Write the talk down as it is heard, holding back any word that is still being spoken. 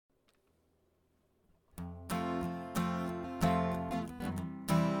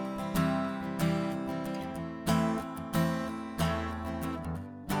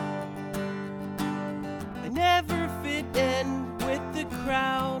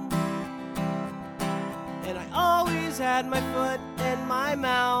crowd. And I always had my foot in my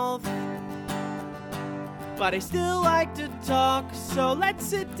mouth. But I still like to talk, so let's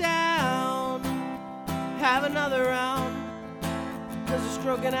sit down. Have another round. 'Cause we're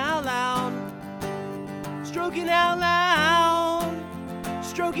stroking out loud. Stroking out loud.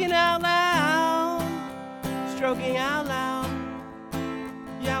 Stroking out loud. Stroking out loud.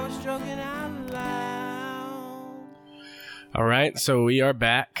 Yeah, we're stroking out loud. All right, so we are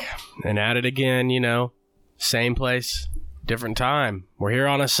back and at it again, Same place, different time. We're here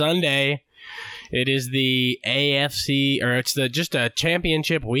on a Sunday. It is the AFC, or it's just a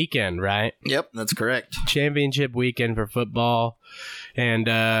championship weekend, right? Yep, that's correct. Championship weekend for football. And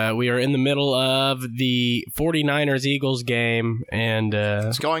we are in the middle of the 49ers-Eagles game. And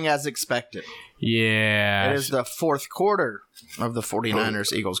it's going as expected. Yeah. It is the fourth quarter of the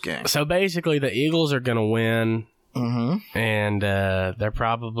 49ers-Eagles game. So basically, the Eagles are going to win. Mm-hmm. And they're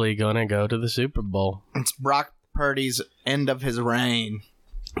probably going to go to the Super Bowl. It's Brock Purdy's end of his reign.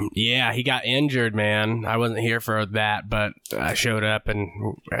 Yeah, he got injured, man. I wasn't here for that, but I showed up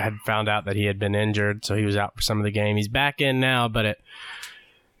and had found out that he had been injured, so he was out for some of the game. He's back in now, but it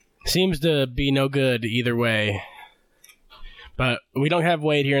seems to be no good either way. But we don't have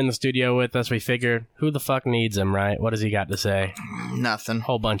Wade here in the studio with us. We figured, who the fuck needs him, right? What has he got to say? Nothing.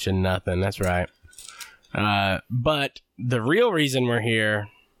 Whole bunch of nothing. That's right. But the real reason we're here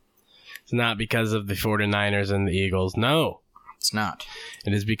is not because of the 49ers and the Eagles. No. It's not.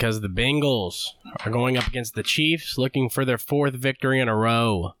 It is because the Bengals are going up against the Chiefs, looking for their fourth victory in a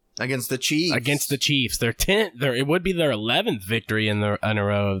row. Against the Chiefs. Against the Chiefs. Their 10th. It would be their 11th victory in a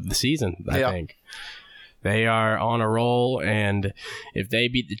row of the season, I think. They are on a roll, and if they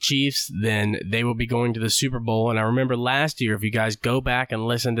beat the Chiefs, then they will be going to the Super Bowl. And I remember last year, if you guys go back and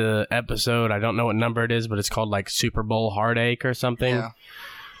listen to the episode, I don't know what number it is, but it's called like Super Bowl Heartache or something.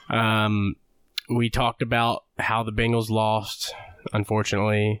 Yeah. We talked about how the Bengals lost,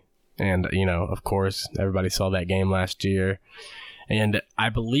 unfortunately. And, of course, everybody saw that game last year. And I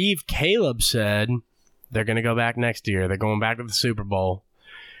believe Caleb said they're going to go back next year. They're going back to the Super Bowl.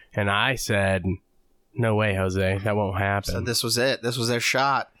 And I said, no way, Jose. That won't happen. So this was it. This was their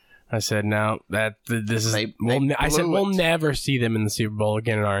shot. I said, no, this is. I said, we'll never see them in the Super Bowl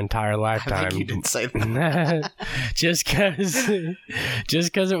again in our entire lifetime. I think you didn't say that. just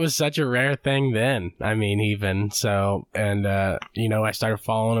because it was such a rare thing then. I mean, even so, and I started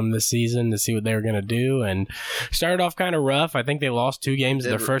following them this season to see what they were going to do, and started off kind of rough. I think they lost 2 games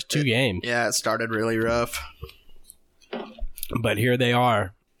in their first 2 games. Yeah, it started really rough. But here they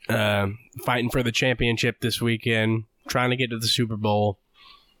are, fighting for the championship this weekend, trying to get to the Super Bowl.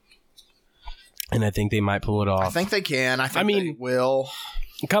 And I think they might pull it off. I think they can. I mean, they will.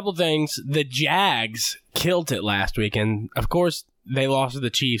 A couple things. The Jags killed it last week. And, of course, they lost to the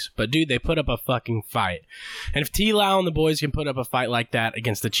Chiefs. But, dude, they put up a fucking fight. And if T-Law and the boys can put up a fight like that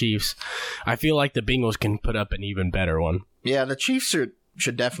against the Chiefs, I feel like the Bengals can put up an even better one. Yeah, the Chiefs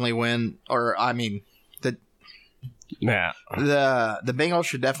should definitely win. Or, I mean, the Bengals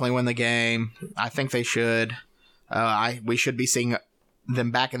should definitely win the game. I think they should. We should be seeing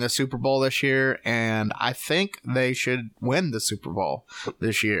them back in the Super Bowl this year, and I think they should win the Super Bowl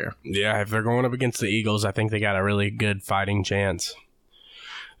this year. Yeah, if they're going up against the Eagles, I think they got a really good fighting chance.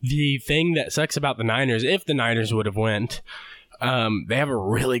 The thing that sucks about the Niners, if the Niners would have went, they have a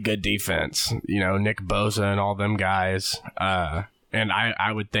really good defense. Nick Bosa and all them guys. And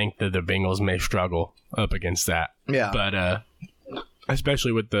I would think that the Bengals may struggle up against that. Yeah. But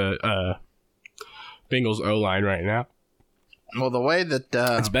especially with the Bengals O-line right now. Well, the way that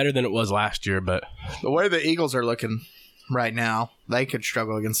it's better than it was last year, but the way the Eagles are looking right now, they could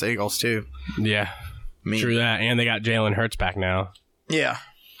struggle against the Eagles too. Yeah, true that. And they got Jalen Hurts back now. Yeah,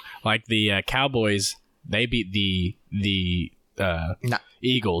 like the Cowboys, they beat the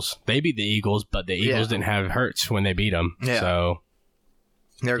Eagles. They beat the Eagles, but the Eagles didn't have Hurts when they beat them. Yeah. So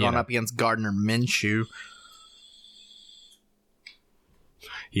they're going up against Gardner Minshew.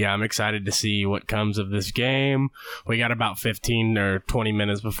 Yeah, I'm excited to see what comes of this game. We got about 15 or 20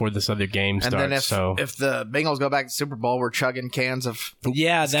 minutes before this other game starts. And then if the Bengals go back to the Super Bowl, we're chugging cans of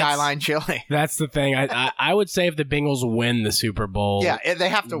Skyline chili. That's the thing. I would say if the Bengals win the Super Bowl, they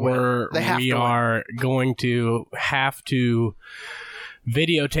have to win. We are going to have to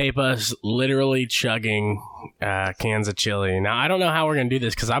videotape us literally chugging cans of chili. Now, I don't know how we're going to do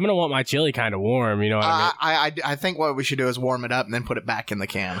this because I'm going to want my chili kind of warm. You know what I mean? I think what we should do is warm it up and then put it back in the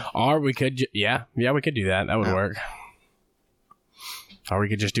can. Or we could, we could do that. That would work. Or we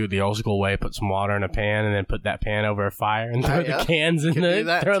could just do it the old school way: put some water in a pan, and then put that pan over a fire, and throw the cans in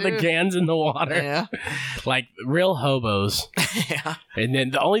the cans in the water. Yeah, like real hobos. Yeah. And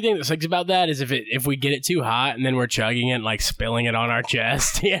then the only thing that sucks about that is if we get it too hot and then we're chugging it, and, like spilling it on our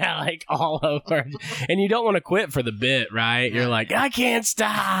chest. Yeah, like all over. And you don't want to quit for the bit, right? You're like, I can't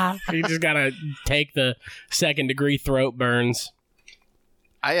stop. You just gotta take the 2nd-degree throat burns.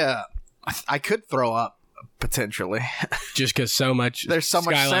 I could throw up. Potentially, just because there's so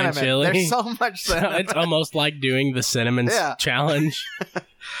much cinnamon. Chili. There's so much cinnamon. It's almost like doing the cinnamon challenge.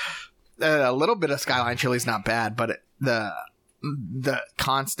 A little bit of Skyline chili is not bad, but the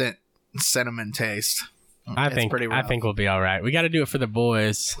constant cinnamon taste. I think we'll be all right. We got to do it for the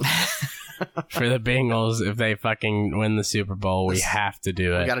boys, for the Bengals. If they fucking win the Super Bowl, we have to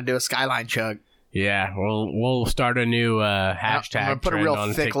do it. We got to do a Skyline chug. Yeah, we'll start a new hashtag. I'm gonna put a real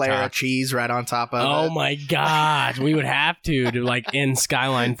thick TikTok. Layer of cheese right on top of it. Oh my god, we would have to like in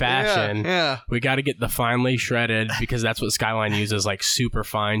Skyline fashion. Yeah. We got to get the finely shredded because that's what Skyline uses, like super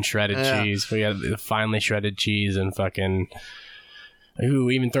fine shredded cheese. We got the finely shredded cheese and fucking. Ooh,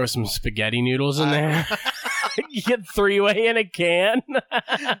 even throw some spaghetti noodles in there. You get 3-way in a can.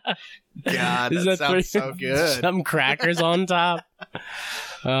 God, that sounds so good. Some crackers on top.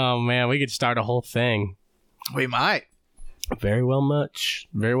 Oh man, we could start a whole thing. We might. Very well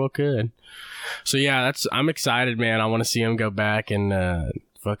could. So yeah, I'm excited, man. I want to see him go back and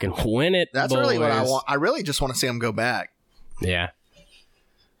fucking win it. That's boys. really what I want. I really just want to see him go back. Yeah.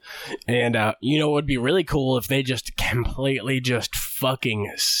 And you know, it would be really cool if they just completely just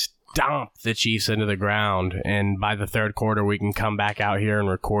fucking stomp the Chiefs into the ground, and by the 3rd quarter we can come back out here and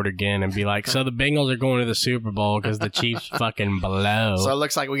record again and be like, so the Bengals are going to the Super Bowl because the Chiefs fucking blow. So it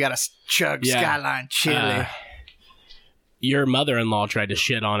looks like we got to chug Skyline chili. Your mother-in-law tried to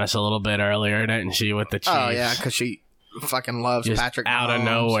shit on us a little bit earlier, didn't she, with the Chiefs? Oh yeah, because she fucking loves just Patrick out Mahomes. Of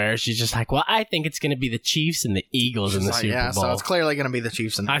nowhere. She's just like, well, I think it's going to be the Chiefs and the Eagles in the Super Bowl. So it's clearly going to be the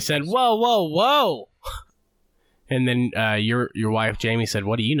Chiefs and the Eagles. said, whoa. And then your wife, Jamie, said,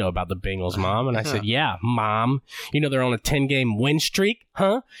 what do you know about the Bengals, Mom? And I said, yeah, Mom. You know they're on a 10-game win streak,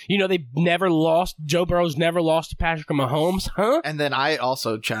 huh? You know they've never lost. Joe Burrow's never lost to Patrick Mahomes, huh? And then I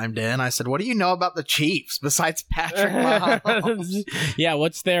also chimed in. I said, what do you know about the Chiefs besides Patrick Mahomes? Yeah,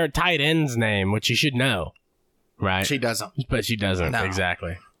 what's their tight end's name, which you should know, right? She doesn't. But she doesn't, no.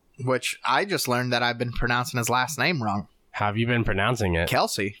 Exactly. Which I just learned that I've been pronouncing his last name wrong. How have you been pronouncing it?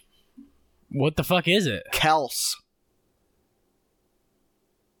 Kelsey. What the fuck is it? Kels.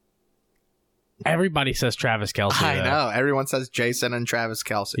 Everybody says Travis Kelce. I know. Everyone says Jason and Travis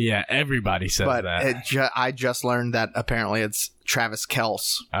Kelce. Yeah, everybody says that. But I just learned that apparently it's Travis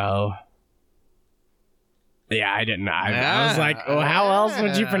Kels. Oh. Yeah, I didn't know. I was like, well, how else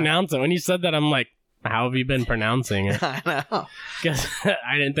would you pronounce it? When you said that, I'm like, how have you been pronouncing it? I know. Because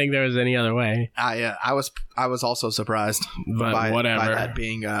I didn't think there was any other way. I was also surprised by that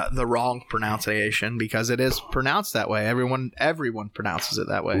being the wrong pronunciation, because it is pronounced that way. Everyone pronounces it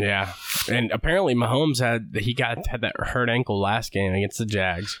that way. Yeah, and apparently Mahomes had that hurt ankle last game against the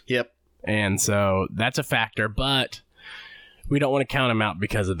Jags. Yep, and so that's a factor, but we don't want to count him out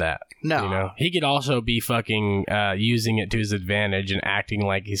because of that. No. You know? He could also be fucking using it to his advantage and acting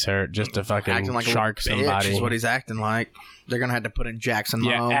like he's hurt just to fucking like shark somebody. Is what he's acting like. They're going to have to put in Jackson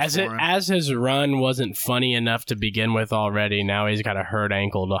Mahomes as his run wasn't funny enough to begin with already, now he's got a hurt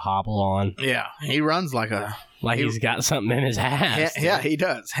ankle to hobble on. Yeah, he runs he's got something in his ass. Yeah, he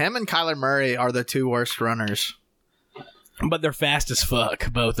does. Him and Kyler Murray are the two worst runners. But they're fast as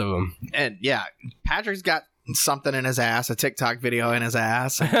fuck, both of them. And yeah, Patrick's got something in his ass, a TikTok video in his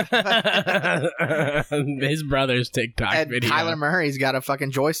ass. His brother's TikTok video. Kyler Murray's got a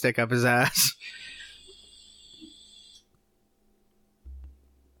fucking joystick up his ass.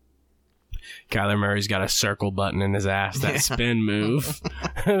 Kyler Murray's got a circle button in his ass. That spin move.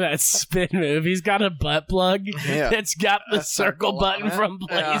 That spin move. He's got a butt plug that's got the circle button from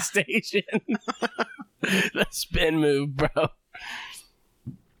PlayStation. The spin move, bro.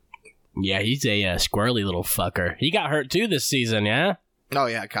 Yeah, he's a squirrely little fucker. He got hurt too this season, yeah? Oh,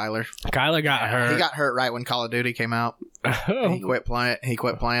 yeah, Kyler. Kyler got hurt. He got hurt right when Call of Duty came out. He quit playing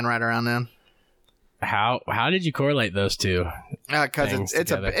right around then. How did you correlate those two? Because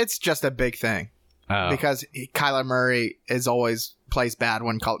it's just a big thing. Oh. Because Kyler Murray always plays bad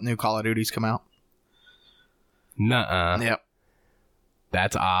when new Call of Duties come out. Nuh-uh. Yep.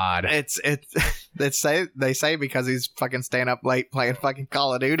 That's odd. They say because he's fucking staying up late playing fucking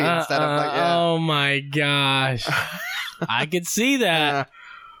Call of Duty instead of like. Yeah. Oh my gosh, I could see that.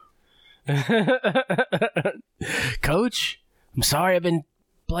 Coach, I'm sorry I've been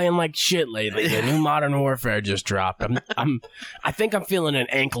playing like shit lately. The new Modern Warfare just dropped. I think I'm feeling an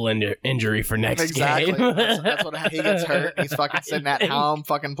ankle injury for next game. That's what he gets hurt. He's fucking sitting at home,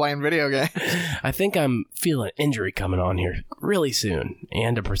 fucking playing video games. I think I'm feeling an injury coming on here really soon,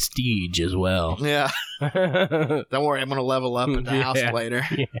 and a prestige as well. Yeah. Don't worry, I'm gonna level up in the house later.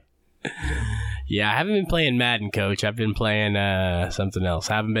 Yeah, I haven't been playing Madden, Coach. I've been playing something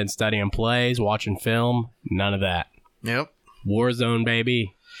else. I haven't been studying plays, watching film, none of that. Yep. Warzone,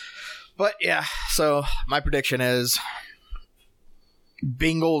 baby. But yeah, so my prediction is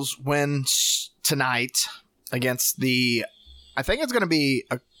Bengals win tonight against I think it's going to be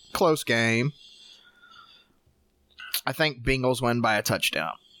a close game. I think Bengals win by a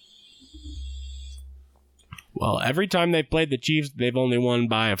touchdown. Well, every time they played the Chiefs, they've only won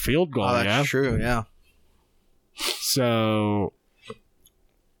by a field goal. Oh, that's true, yeah. So,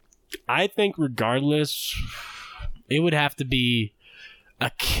 I think regardless, it would have to be a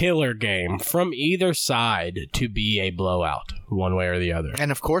killer game from either side to be a blowout, one way or the other.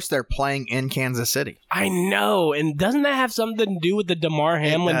 And of course, they're playing in Kansas City. I know, and doesn't that have something to do with the Damar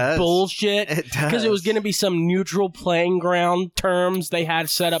Hamlin bullshit? It does. Because it was going to be some neutral playing ground terms they had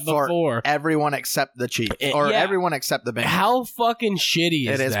set up before. Everyone except the Chiefs. Everyone except the Bengals. How fucking shitty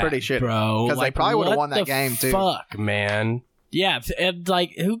is that? It is pretty shitty, bro. Because they probably would have won that game, too. Fuck, man. Yeah,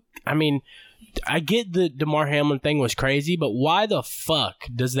 like, who... I mean... I get the Damar Hamlin thing was crazy, but why the fuck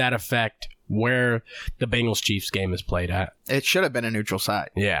does that affect where the Bengals-Chiefs game is played at? It should have been a neutral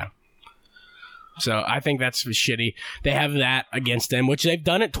site. Yeah. So I think that's shitty. They have that against them, which they've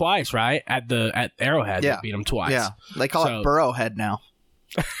done it twice, right? At Arrowhead, they beat them twice. Yeah, they call it Burrowhead now.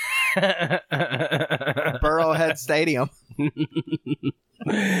 Burrowhead Stadium.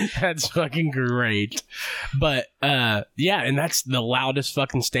 That's fucking great. But yeah, and that's the loudest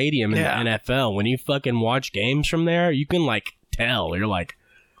fucking stadium in the NFL. When you fucking watch games from there, you can like tell. You're like,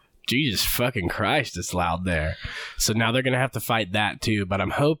 Jesus fucking Christ, it's loud there. So now they're gonna have to fight that too. But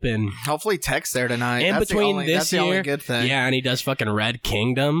I'm hoping, hopefully Tech's there tonight. In that's between the only, this that's year, the only good thing. Yeah, and he does fucking Red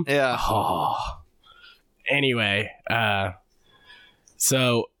Kingdom. Yeah. Oh. Anyway,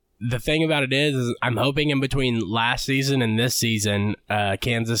 so the thing about it is I'm hoping in between last season and this season,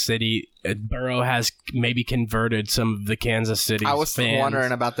 Kansas City, Burrow has maybe converted some of the Kansas City fans. I was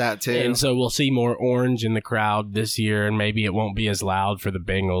wondering about that too. And so we'll see more orange in the crowd this year, and maybe it won't be as loud for the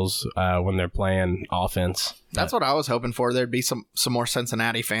Bengals when they're playing offense. That's what I was hoping for. There'd be some more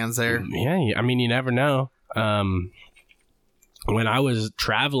Cincinnati fans there. Yeah, I mean, you never know. When I was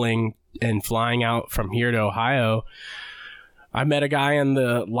traveling and flying out from here to Ohio, I met a guy in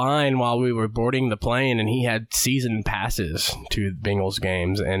the line while we were boarding the plane, and he had season passes to Bengals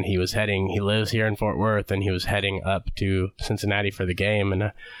games, and he lives here in Fort Worth, and he was heading up to Cincinnati for the game.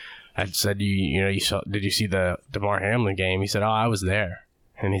 And I said, did you see the Damar Hamlin game? He said, oh, I was there.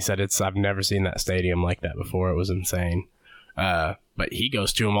 And he said, I've never seen that stadium like that before. It was insane. But he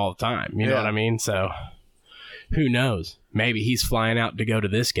goes to them all the time. You know what I mean? So who knows? Maybe he's flying out to go to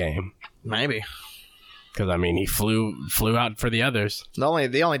this game. Maybe. Because, I mean, he flew out for the others. The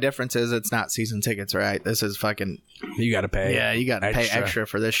only difference is it's not season tickets, right? This is fucking... You got to pay. Yeah, you got to pay extra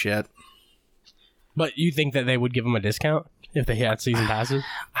for this shit. But you think that they would give them a discount if they had season passes?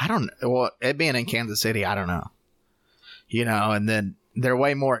 I don't know. Well, it being in Kansas City, I don't know. You know, and then they're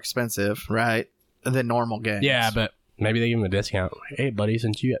way more expensive, right, than normal games. Yeah, but maybe they give them a discount. Hey, buddy,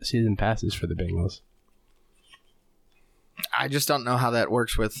 since you got season passes for the Bengals. I just don't know how that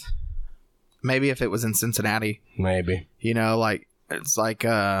works with... Maybe if it was in Cincinnati. Maybe. You know, like, it's like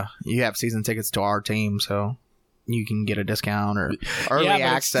you have season tickets to our team, so you can get a discount or early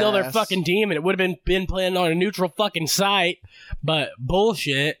access. It's still their fucking team, and it would have been playing on a neutral fucking site, but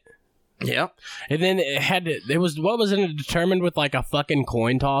bullshit. Yep. And then it was determined with like a fucking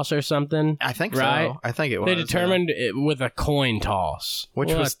coin toss or something? I think right? So. I think it was. They determined it with a coin toss.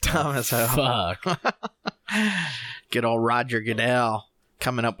 Which was dumb as hell. Fuck. Good old Roger Goodell.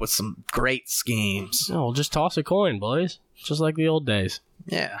 Coming up with some great schemes. Oh, just toss a coin, boys. Just like the old days.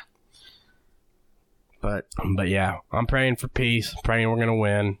 Yeah. But yeah, I'm praying for peace. Praying we're going to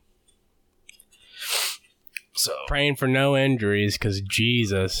win. So praying for no injuries, because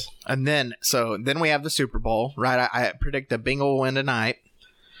Jesus. And then we have the Super Bowl, right? I predict a Bengal win tonight.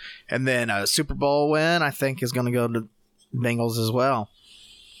 And then a Super Bowl win, I think, is going to go to Bengals as well.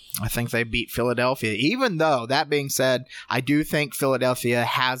 I think they beat Philadelphia, even though, that being said, I do think Philadelphia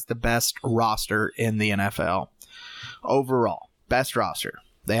has the best roster in the NFL. Overall, best roster.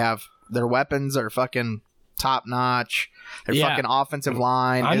 They have, their weapons are fucking top notch. Their fucking offensive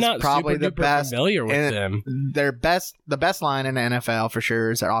line is probably the best. Familiar with them. The best line in the NFL for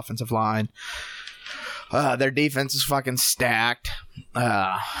sure is their offensive line. Their defense is fucking stacked.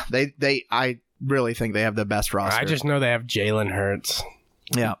 I really think they have the best roster. I just know they have Jalen Hurts.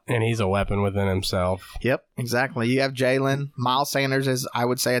 Yeah. And he's a weapon within himself. Yep, exactly. You have Jalen. Miles Sanders is, I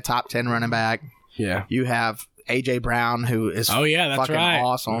would say, a top 10 running back. Yeah. You have A.J. Brown, who is that's fucking right.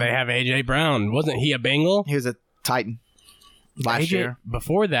 awesome. They have A.J. Brown. Wasn't he a Bengal? He was a Titan last year.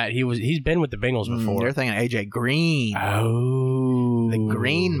 Before that, he's been with the Bengals before. You're thinking A.J. Green. Oh. The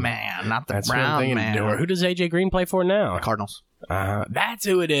Green man, not the That's Brown man. Who does A.J. Green play for now? The Cardinals. That's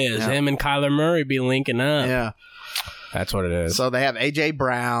who it is. Yeah. Him and Kyler Murray be linking up. Yeah. That's what it is. So they have A.J.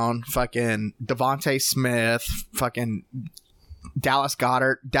 Brown, fucking Devontae Smith, fucking Dallas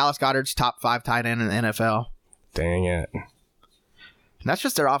Goedert. Dallas Goedert's top 5 tight end in the NFL. Dang it. And that's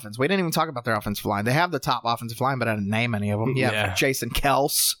just their offense. We didn't even talk about their offensive line. They have the top offensive line, but I didn't name any of them. Yeah. Jason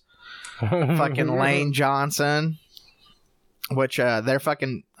Kels, fucking Lane Johnson, which their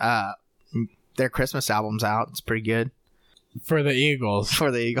fucking their Christmas album's out. It's pretty good. For the Eagles. For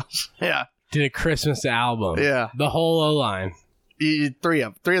the Eagles. Yeah. Did a Christmas album. Yeah. The whole O-line. 3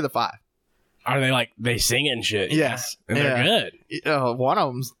 of the 5. Are they singing shit? Yes. And they're good. One of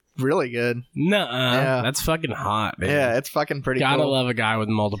them's really good. Nuh-uh. Yeah. That's fucking hot, man. Yeah, it's fucking pretty Gotta cool. love a guy with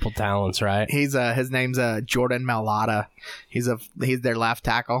multiple talents, right? He's his name's Jordan Mailata. He's their left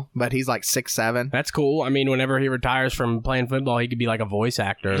tackle, but he's like 6'7". That's cool. I mean, whenever he retires from playing football, he could be like a voice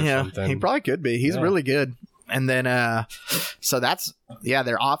actor or something. He probably could be. He's really good. And then, so that's,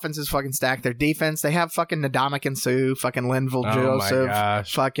 their offense is fucking stacked. Their defense, they have fucking Ndamukong Suh, fucking Linval Joseph,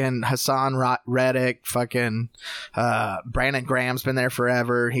 fucking Hassan Reddick, fucking Brandon Graham's been there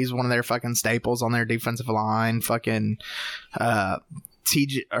forever. He's one of their fucking staples on their defensive line. Fucking I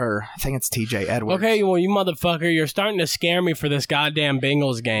think it's TJ Edwards. Okay, well, you motherfucker, you're starting to scare me for this goddamn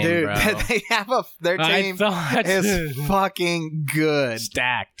Bengals game, dude, bro. They have their team is fucking good.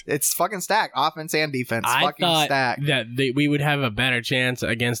 Stacked. It's fucking stacked. Offense and defense. I fucking thought stacked. that we would have a better chance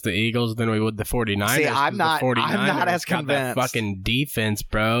against the Eagles than we would the 49ers. See, I'm not as got convinced. that fucking defense,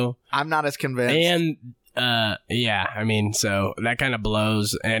 bro. I'm not as convinced. And I mean, so that kind of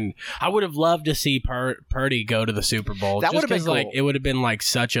blows. And I would have loved to see Purdy go to the Super Bowl. That would have been cool. Like, it would have been like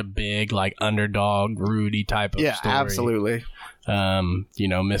such a big like underdog Rudy type of story. Yeah, absolutely. Being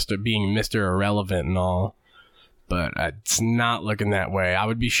Mr. Irrelevant and all. But it's not looking that way. I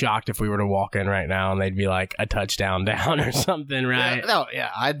would be shocked if we were to walk in right now and they'd be like a touchdown down or something, right?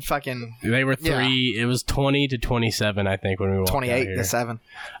 I'd fucking... They were 3. It was 20-27, I think, when we walked 28-7.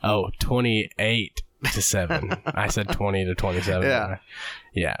 Oh, 28-7. I said 20-27. Yeah.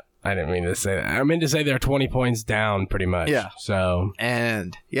 Yeah. I didn't mean to say that. I meant to say they're 20 points down, pretty much. Yeah. So.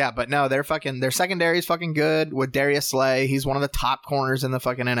 And their secondary is fucking good with Darius Slay. He's one of the top corners in the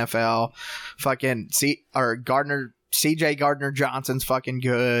fucking NFL. Fucking CJ Gardner Johnson's fucking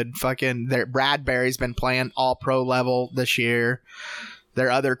good. Fucking Bradbury's been playing all pro level this year.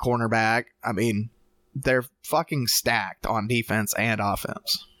 Their other cornerback. I mean, they're fucking stacked on defense and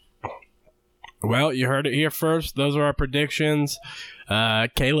offense. Well, you heard it here first. Those are our predictions.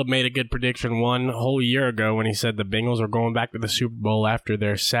 Caleb made a good prediction one whole year ago when he said the Bengals are going back to the Super Bowl after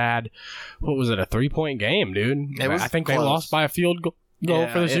their sad, what was it, a 3-point game, dude? I think close. They lost by a field goal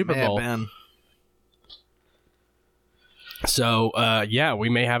for the Super Bowl. So, we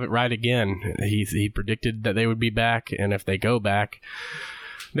may have it right again. He predicted that they would be back, and if they go back,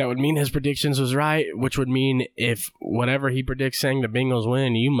 that would mean his predictions was right, which would mean if whatever he predicts saying the Bengals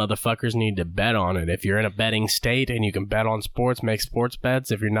win, you motherfuckers need to bet on it. If you're in a betting state and you can bet on sports, make sports bets.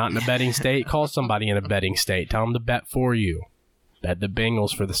 If you're not in a betting state, call somebody in a betting state. Tell them to bet for you. Bet the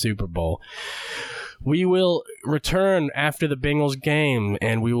Bengals for the Super Bowl. We will return after the Bengals game,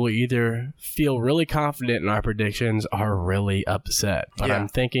 and we will either feel really confident in our predictions or really upset. But I'm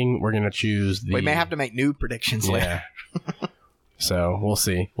thinking we're going to choose We may have to make new predictions later. So, we'll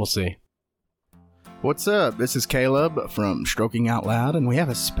see. What's up? This is Caleb from Stroking Out Loud, and we have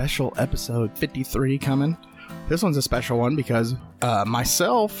a special episode 53 coming. This one's a special one because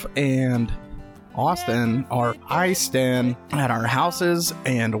myself and Austin are iced in at our houses,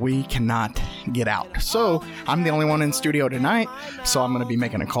 and we cannot get out. So, I'm the only one in studio tonight, so I'm going to be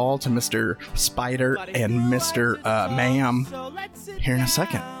making a call to Mr. Spider and Mr. Ma'am here in a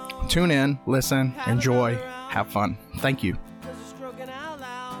second. Tune in, listen, enjoy, have fun. Thank you.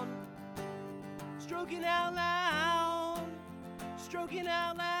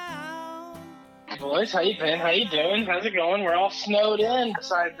 Boys, how you been? How you doing? How's it going? We're all snowed in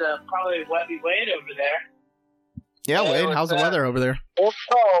besides probably Webby Wade over there. Yeah, Wade, how's the weather over there? It's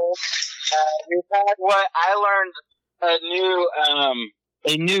cold. We've had what I learned a new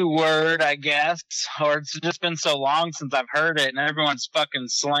a new word, I guess, or it's just been so long since I've heard it, and everyone's fucking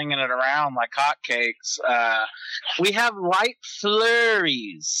slinging it around like hotcakes. We have light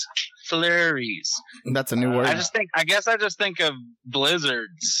flurries. Flurries. That's a new word. I guess I just think of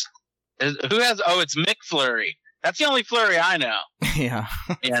blizzards. Who has? Oh, it's McFlurry. That's the only flurry I know. Yeah.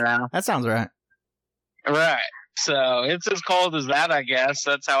 You know? That sounds right. Right. So it's as cold as that, I guess.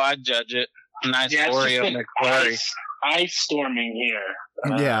 That's how I judge it. Nice Oreo McFlurry. Ice storming here.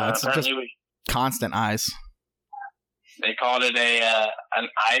 Yeah, it's just constant ice. They called it an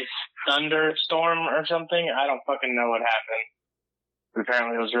ice thunderstorm or something. I don't fucking know what happened.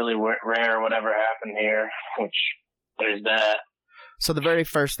 Apparently it was really rare whatever happened here, which there's that. So the very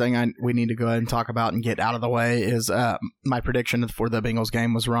first thing we need to go ahead and talk about and get out of the way is my prediction for the Bengals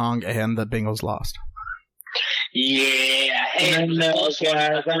game was wrong, and the Bengals lost. Yeah, hey, it was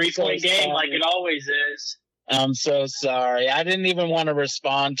a 3-point game like it always is. I'm so sorry. I didn't even want to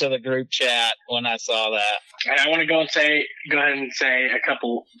respond to the group chat when I saw that. And I want to go ahead and say a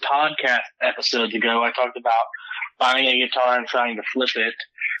couple podcast episodes ago, I talked about buying a guitar and trying to flip it.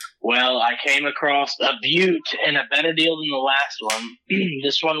 Well, I came across a beaut and a better deal than the last one.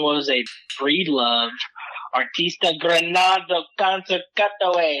 This one was a Breedlove Artista Granado Concert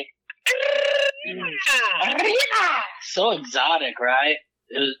Cutaway. So exotic, right?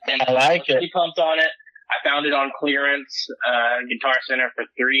 And I like it. Pretty pumped on it. I found it on clearance, Guitar Center for $323.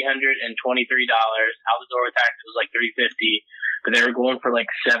 Out the door with tax, it was like $350, but they were going for like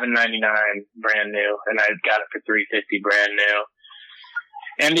 $799 brand new, and I got it for $350 brand new.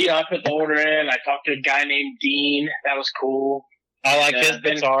 And I put the order in. I talked to a guy named Dean. That was cool. I like his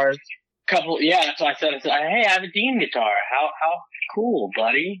guitars. That's what I said. Hey, I have a Dean guitar. How cool,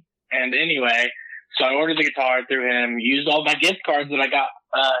 buddy. And anyway, so I ordered the guitar through him, used all my gift cards that I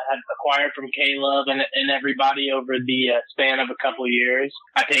had acquired from Caleb and everybody over the span of a couple of years.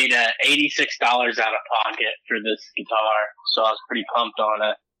 I paid $86 out of pocket for this guitar, so I was pretty pumped on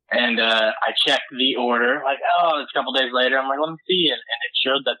it. And I checked the order, like, it's a couple days later. I'm like, let me see it. And it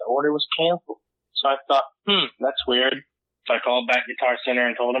showed that the order was canceled. So I thought, that's weird. So I called back Guitar Center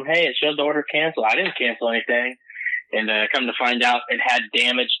and told them, hey, it showed the order canceled. I didn't cancel anything. And come to find out, it had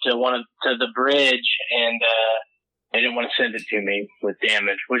damage to the bridge, and they didn't want to send it to me with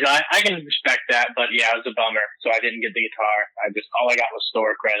damage, which I can respect that. But yeah, it was a bummer. So I didn't get the guitar. All I got was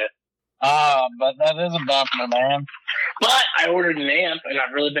store credit. But that is a bummer, man. But I ordered an amp, and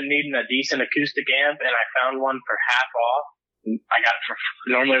I've really been needing a decent acoustic amp, and I found one for half off. I got it for,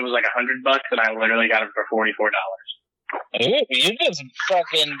 normally it was like $100, and I literally got it for $44. Ooh, you're just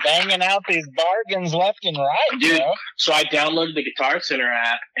fucking banging out these bargains left and right, dude. Bro. So I downloaded the Guitar Center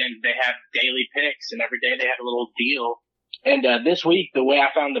app, and they have daily picks, and every day they have a little deal. And this week, the way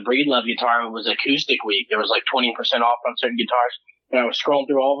I found the Breedlove guitar was acoustic week. There was like 20% off on certain guitars. And I was scrolling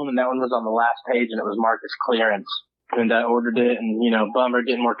through all of them, and that one was on the last page, and it was marked as clearance. And I ordered it, and bummer,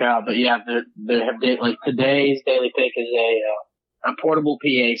 didn't work out. But yeah, they have today's daily pick is a portable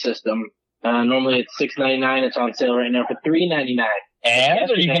PA system. Normally it's $6.99. It's on sale right now for $3.99.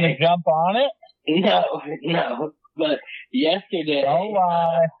 And are you gonna jump on it? No. But yesterday,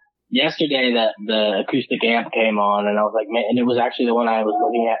 yesterday the acoustic amp came on, and I was like, man, and it was actually the one I was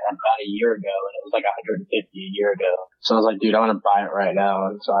looking at about a year ago, and it was like $150 a year ago. So I was like, dude, I want to buy it right now,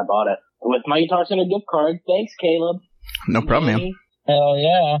 and so I bought it with my Guitar Center gift card. Thanks, Caleb. No problem, man. Hell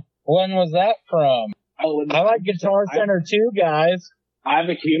yeah! When was that from? I like Guitar Center too, guys.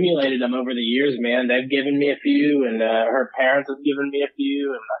 I've accumulated them over the years, man. They've given me a few, and her parents have given me a few,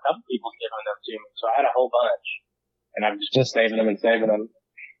 and a couple people's given them to me. So I had a whole bunch, and I'm just saving them. And I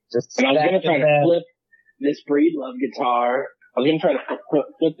was going to try to flip this Breedlove guitar. I was going to try to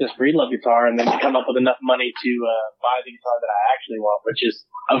flip this Breedlove guitar and then come up with enough money to buy the guitar that I actually want, which is,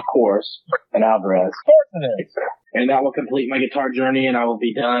 of course, an Alvarez. Of course it is. And that will complete my guitar journey, and I will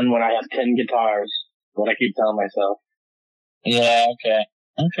be done when I have 10 guitars. What I keep telling myself. Yeah, okay.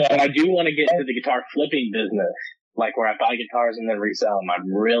 But I do want to get into the guitar flipping business, like where I buy guitars and then resell them.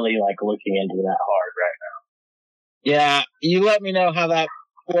 I'm really looking into that hard right now. Yeah, you let me know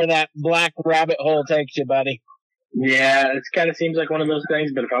where that black rabbit hole takes you, buddy. Yeah, it kind of seems like one of those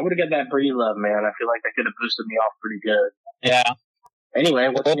things, but if I would have got that Breedlove, man, I feel like that could have boosted me off pretty good. Yeah. Anyway,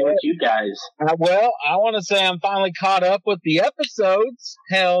 what's new with you guys? Well, I want to say I'm finally caught up with the episodes.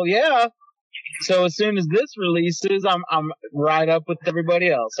 Hell yeah. So as soon as this releases, I'm right up with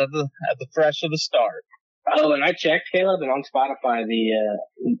everybody else at the fresh of the start. Oh, and I checked, Caleb, and on Spotify, the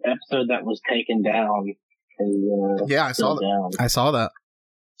episode that was taken down is yeah, I saw that. I saw that.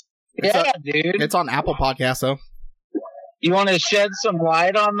 Dude. It's on Apple Podcasts though. You want to shed some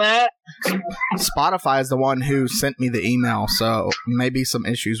light on that? Spotify is the one who sent me the email, so maybe some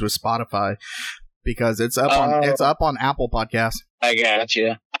issues with Spotify because it's up on Apple Podcasts. I got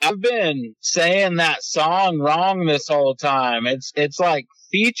you. I've been saying that song wrong this whole time. It's like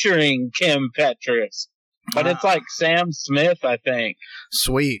featuring Kim Petras, but it's like Sam Smith, I think.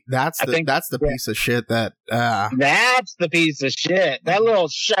 Sweet. That's the piece of shit that. That's the piece of shit. That little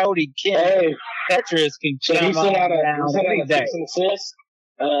shouty Kim Petras can come on down any day.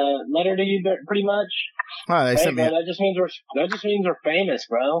 Letter to you, pretty much. Oh, they sent me. Bro, that just means we're famous,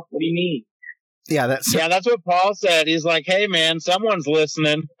 bro. What do you mean? Yeah, that's what Paul said. He's like, "Hey, man, someone's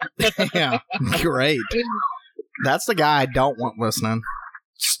listening." Yeah, great. That's the guy I don't want listening.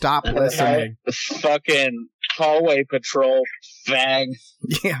 Stop listening. Fucking hallway patrol fag.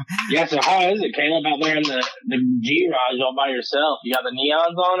 Yeah. Yeah. So how is it, Caleb, out there in the G-Raj all by yourself? You got the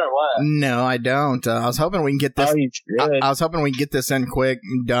neons on or what? No, I don't. I was hoping we can get this. Oh, you should. I was hoping we can get this in quick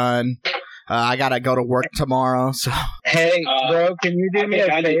and done. I gotta go to work tomorrow. So. Hey, bro, can you do me a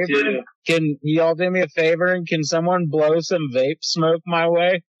favor? Can y'all do me a favor and can someone blow some vape smoke my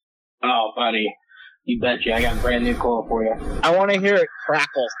way? Oh, buddy. You betcha. I got a brand new coil for you. I want to hear it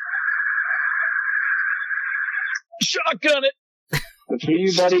crackle. Shotgun it. It's for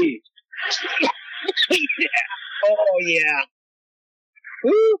you, buddy. Yeah. Oh, yeah.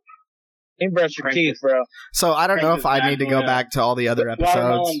 Woo. You brush your teeth, bro. So I don't know if I need to go back to all the other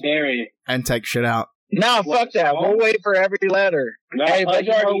episodes and take shit out. No, fuck that. We'll wait for every letter. No, hey, Pudge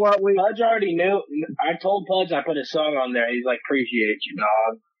already knew. I told Pudge I put a song on there. He's like, appreciate you,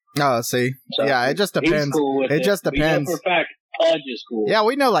 dog. Oh, see. So yeah, it just depends. He's cool with it just depends. We know for a fact Pudge is cool. Yeah,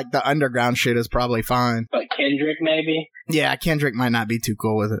 we know like the underground shit is probably fine. But Kendrick, maybe? Yeah, Kendrick might not be too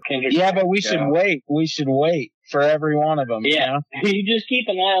cool with it. Kendrick, yeah, but we should wait. We should wait for every one of them. Yeah. You just keep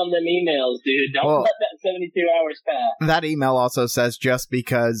an eye on them emails, dude. Don't let that 72 hours pass. That email also says just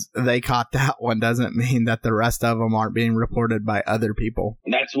because they caught that one doesn't mean that the rest of them aren't being reported by other people.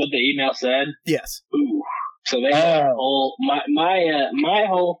 That's what the email said? Yes. Ooh. So they got whole, my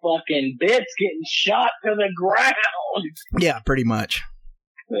whole fucking bit's getting shot to the ground. Yeah, pretty much.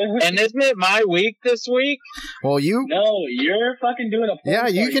 And isn't it my week this week? Well, No, you're fucking doing a porn star.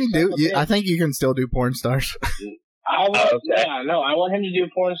 You can do. I bitch. think you can still do porn stars. I want him to do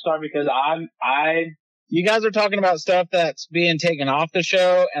porn star because You guys are talking about stuff that's being taken off the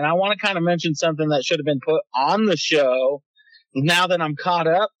show, and I want to kind of mention something that should have been put on the show. Now that I'm caught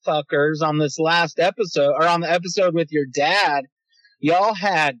up, fuckers, on this last episode, or on the episode with your dad, y'all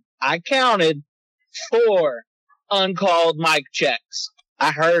had, I counted, 4 uncalled mic checks.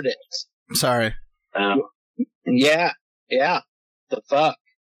 I heard it. Sorry. Yeah. The fuck.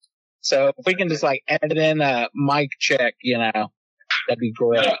 So if we can just like edit in a mic check, that'd be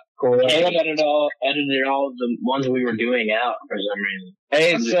great. Great. Caleb edited all of the ones we were doing out for some reason.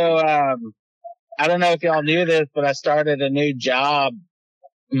 Hey, so I don't know if y'all knew this, but I started a new job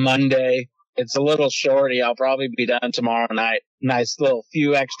Monday. It's a little shorty. I'll probably be done tomorrow night. Nice little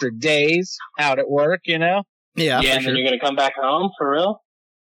few extra days out at work, Yeah, and then you're gonna come back home for real?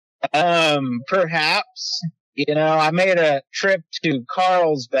 Perhaps. I made a trip to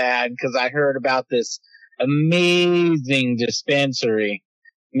Carlsbad because I heard about this amazing dispensary.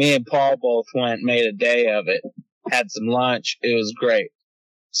 Me and Paul both went and made a day of it. Had some lunch. It was great.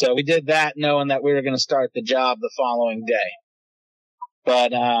 So we did that knowing that we were going to start the job the following day.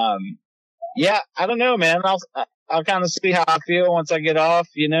 But, yeah, I don't know, man. I'll kind of see how I feel once I get off,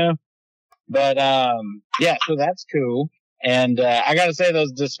 But, yeah, so that's cool. And, I gotta say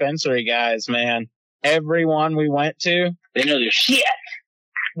those dispensary guys, man, everyone we went to, they know their shit.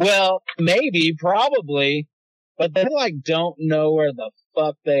 Well, maybe, probably, but they don't know where the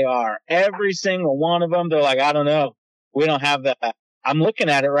fuck they are. Every single one of them, they're like, I don't know. We don't have that. I'm looking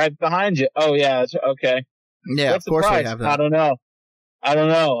at it right behind you. Oh yeah, it's okay. Yeah, what's of course the price? we have that. I don't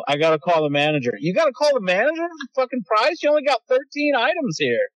know. I gotta call the manager. You gotta call the manager for the fucking price? You only got 13 items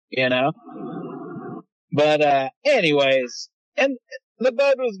here, But, anyways, and the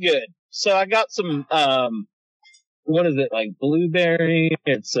bud was good. So I got some, what is it, like blueberry?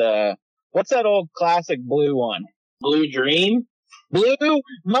 It's, what's that old classic blue one? Blue Dream? Blue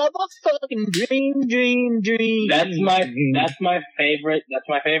motherfucking dream. That's my favorite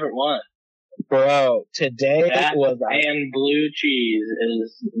one. Bro, today and blue cheese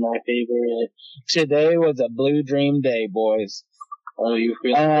is my favorite. Today was a blue dream day, boys. Oh, you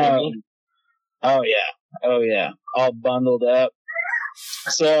feel dreamy? Oh yeah. All bundled up.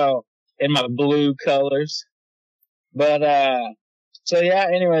 So, in my blue colors. But, so yeah,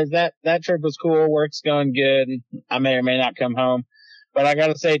 anyways, that trip was cool. Work's going good. I may or may not come home. But I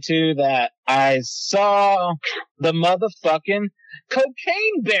gotta say, too, that I saw the motherfucking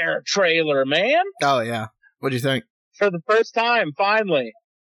Cocaine Bear trailer, man. Oh, yeah. What'd you think? For the first time, finally.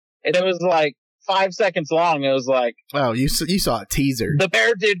 And it was like 5 seconds long. It was like, Oh, you saw a teaser. the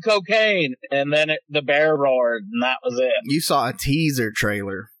bear did cocaine, and then the bear roared, and that was it. You saw a teaser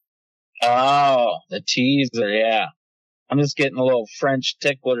trailer. Oh, the teaser, yeah. I'm just getting a little French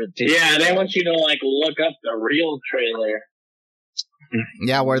tickler teaser. Yeah, they want you to like look up the real trailer.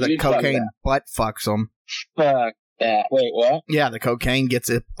 Yeah, where the You fuck cocaine butt fucks him. Fuck that. Wait, what? Yeah, the cocaine gets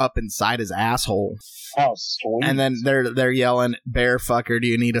it up inside his asshole. Oh, sweet. And then they're yelling, "Bear fucker, do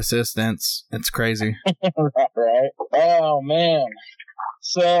you need assistance?" It's crazy. Right? Oh, man.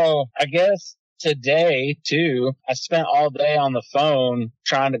 So, I guess today, too, I spent all day on the phone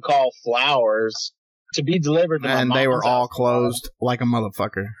trying to call flowers to be delivered to my And they were mom's all house. closed like a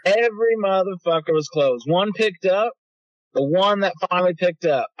motherfucker. Every motherfucker was closed. One picked up. The one that finally picked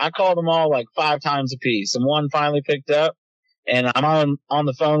up, I called them all like 5 times a piece, and one finally picked up, and I'm on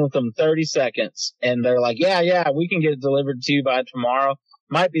the phone with them 30 seconds, and they're like, yeah, we can get it delivered to you by tomorrow.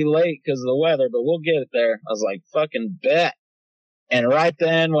 Might be late because of the weather, but we'll get it there. I was like, fucking bet. And right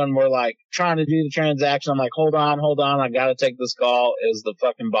then, when we're like trying to do the transaction, I'm like, hold on, I gotta take this call. It was the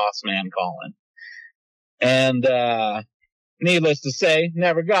fucking boss man calling. And, needless to say,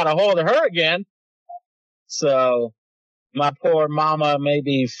 never got a hold of her again. So, my poor mama may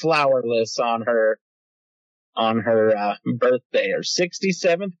be flowerless on her birthday, her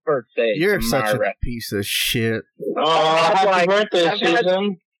 67th birthday. You're such a tomorrow. piece of shit. Oh, happy like, birthday,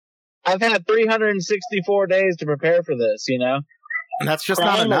 Susan. I've had 364 days to prepare for this, you know? That's just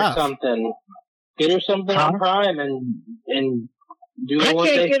not Prime or enough. something. Get her something on Prime and do I a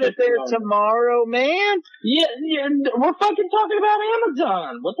one-day can't get it there shipping. tomorrow, man. Yeah, we're fucking talking about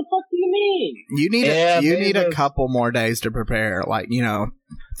Amazon. What the fuck do you mean? You need a Bezos. couple more days to prepare.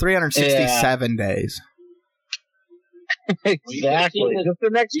 367 days. Exactly. this- Just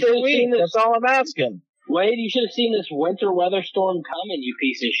an you extra should've week. seen this- That's all I'm asking. Wade, you should have seen this winter weather storm coming, you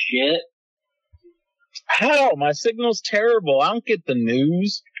piece of shit. How? My signal's terrible. I don't get the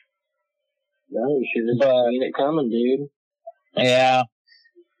news. No, you should have But- seen it coming, dude. Yeah.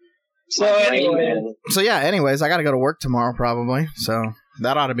 So anyway, Man. So yeah, anyways, I gotta go to work tomorrow probably. So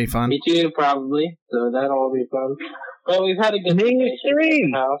that ought to be fun. Me too, probably. So that'll be fun. Well, we've had a good Me vacation at too.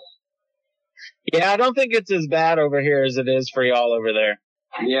 the house. yeah, I don't think it's as bad over here as it is for y'all over there.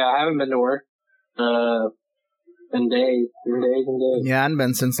 Yeah, I haven't been to work. In days. Yeah, I hadn't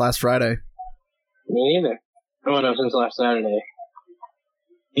been since last Friday. Me either. Oh no, since last Saturday.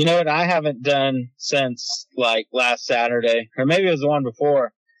 You know what I haven't done since like last Saturday, or maybe it was the one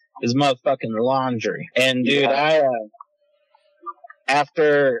before, is motherfucking laundry. And dude, Yeah.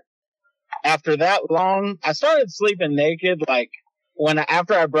 after that long, I started sleeping naked like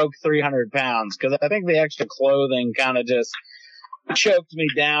after I broke 300 pounds, because I think the extra clothing kind of just choked me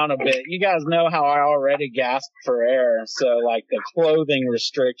down a bit. You guys know how I already gasped for air, so like the clothing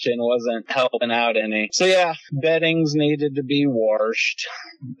restriction wasn't helping out any. So yeah, beddings needed to be washed.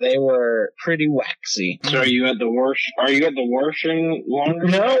 They were pretty waxy. So are you at the washing laundry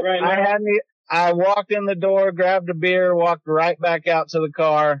No, right now? I walked in the door, grabbed a beer, walked right back out to the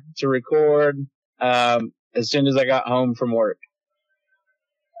car to record as soon as I got home from work.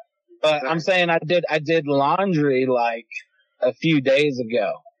 But I'm saying I did laundry like a few days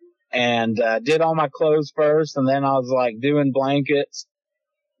ago, and did all my clothes first, and then I was like doing blankets.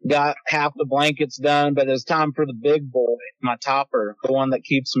 Got half the blankets done, but it was time for the big boy, my topper, the one that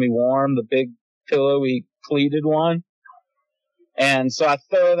keeps me warm, the big pillowy pleated one. And so I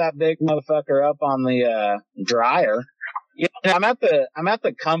throw that big motherfucker up on the dryer. You know, I'm at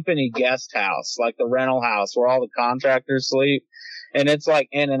the company guest house, like the rental house where all the contractors sleep, and it's like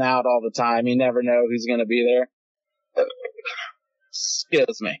in and out all the time. You never know who's going to be there.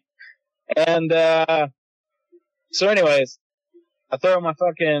 Excuse me. And so anyways, I throw my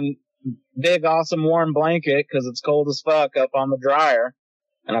fucking big awesome warm blanket, because it's cold as fuck, up on the dryer,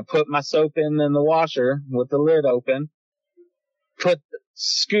 and I put my soap in the washer with the lid open.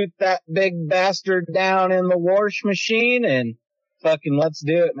 Scoot that big bastard down in the wash machine, and fucking let's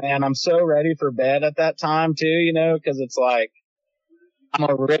do it, man. I'm so ready for bed at that time too, you know, because it's like I'm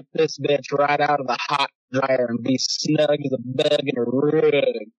gonna rip this bitch right out of the hot dryer and be snug as a bug in a rug,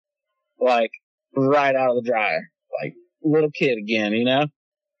 like right out of the dryer, like little kid again, you know.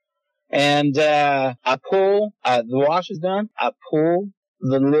 And I pull the wash is done. I pull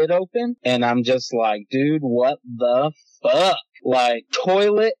the lid open, and I'm just like, dude, what the fuck? Like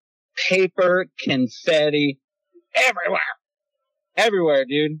toilet paper confetti everywhere,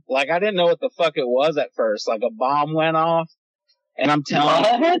 dude. Like I didn't know what the fuck it was at first. Like a bomb went off. And I'm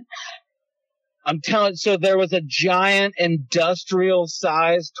telling so there was a giant industrial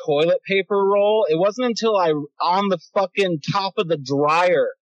sized toilet paper roll. It wasn't until on the fucking top of the dryer.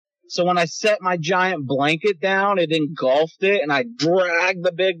 So when I set my giant blanket down, it engulfed it and I dragged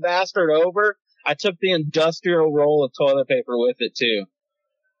the big bastard over. I took the industrial roll of toilet paper with it too.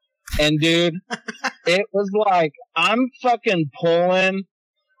 And dude, it was like, I'm fucking pulling,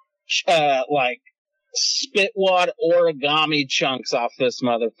 like, spitwad origami chunks off this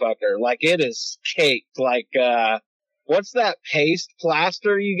motherfucker. Like, it is caked. Like, what's that paste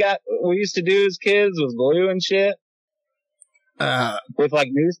plaster we used to do as kids with glue and shit? With like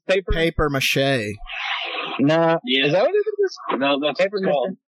newspaper? Paper mache. Nah. Yeah. Is that what it is? No, that's Paper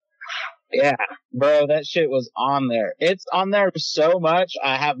mache. Yeah, bro, that shit was on there. It's on there so much.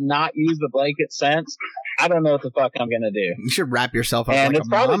 I have not used the blanket since. I don't know what the fuck I'm gonna do. You should wrap yourself up and like it's a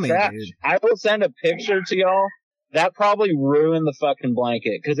probably mommy, trash. dude. I will send a picture to y'all. That probably ruined the fucking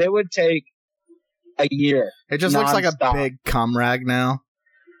blanket because it would take a year. It just looks like a nonstop. big cum rag now.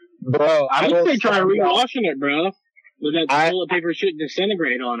 Bro, I will would say try send y'all- rewashing it, bro. But that toilet paper shouldn't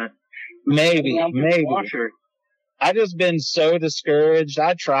disintegrate on it. Maybe. Washer. I just been so discouraged.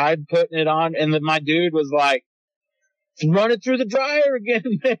 I tried putting it on, and then my dude was like, "Run it through the dryer again,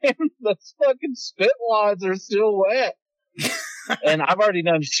 man. The fucking spit wads are still wet." And I've already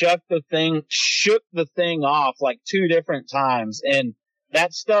done shook the thing off like 2 different times, and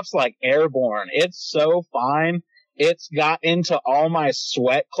that stuff's like airborne. It's so fine. It's got into all my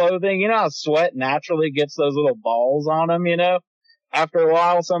sweat clothing. You know how sweat naturally gets those little balls on them, you know? After a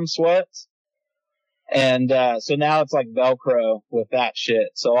while, some sweats. And, so now it's like Velcro with that shit.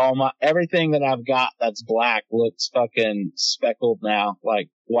 So everything that I've got that's black looks fucking speckled now, like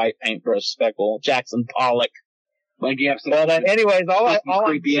white paintbrush speckle, Jackson Pollock. Like you have some. But anyways, all I'm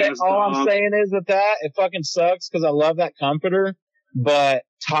dog. saying is that it fucking sucks because I love that comforter. But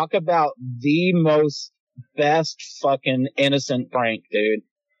talk about the most best fucking innocent prank, dude.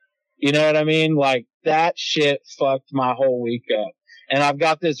 You know what I mean? Like that shit fucked my whole week up. And I've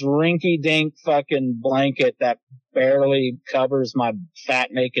got this rinky-dink fucking blanket that barely covers my fat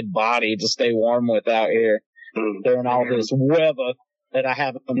naked body to stay warm with out here during all this weather that I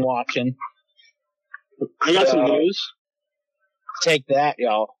haven't been watching. I got some news. Take that,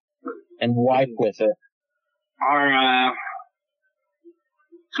 y'all, and wipe with it. Our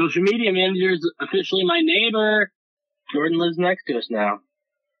social media manager is officially my neighbor. Jordan lives next to us now.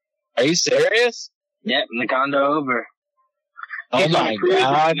 Are you serious? Yep, in the condo over. Oh He's on my a cruise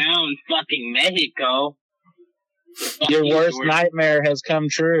God. now in fucking Mexico. Your Fuck worst Jordan. nightmare has come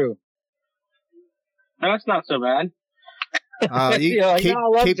true. No, it's not so bad. You You're like, keep, "No,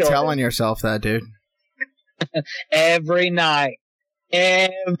 I love keep Jordan." telling yourself that, dude. Every night.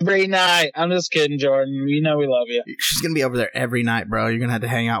 I'm just kidding, Jordan. You know we love you. She's gonna be over there every night, bro. You're gonna have to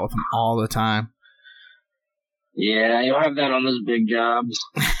hang out with him all the time. Yeah, you'll have that on those big jobs.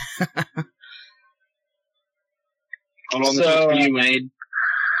 Hold on, this is for you, Wade.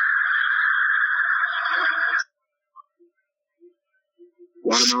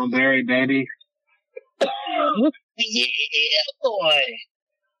 Watermelon berry, baby. Yeah, boy.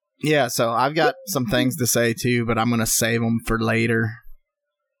 Yeah, so I've got some things to say too, but I'm gonna save them for later.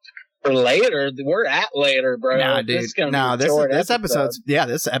 For later, we're at later, bro. Nah, dude. This is gonna No, be a short this episode's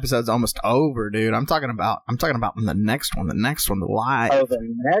this episode's almost over, dude. I'm talking about the next one live. Oh, the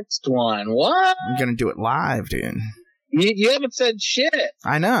next one. What? I'm gonna do it live, dude. You haven't said shit.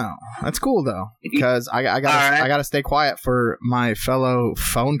 I know. That's cool though, because I gotta stay quiet for my fellow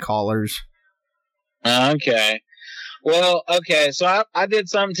phone callers. Okay. Well, okay, so I did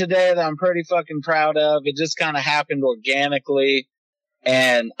something today that I'm pretty fucking proud of. It just kind of happened organically.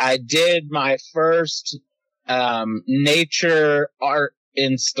 And I did my first nature art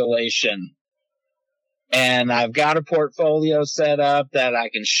installation. And I've got a portfolio set up that I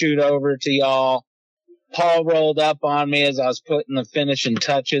can shoot over to y'all. Paul rolled up on me as I was putting the finishing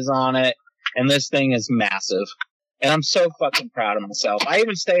touches on it. And this thing is massive. And I'm so fucking proud of myself. I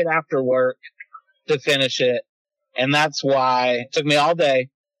even stayed after work to finish it. And that's why it took me all day.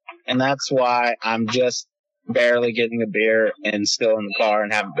 And that's why I'm just barely getting a beer and still in the car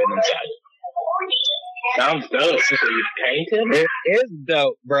and haven't been inside. Sounds dope. So you painted? It is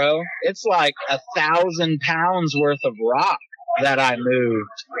dope, bro. It's like 1,000 pounds worth of rock that I moved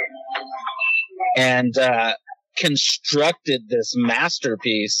and constructed this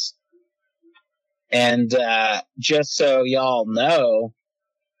masterpiece. And just so y'all know,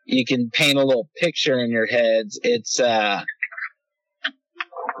 you can paint a little picture in your heads. It's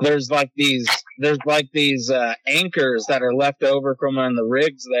there's like these anchors that are left over from on the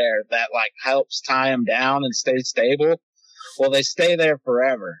rigs there that like helps tie them down and stay stable. Well, they stay there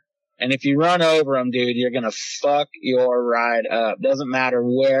forever. And if you run over them, dude, you're going to fuck your ride up. Doesn't matter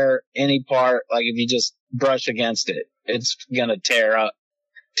where, any part, like if you just brush against it, it's going to tear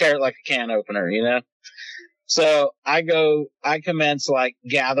it like a can opener, you know? So I commence like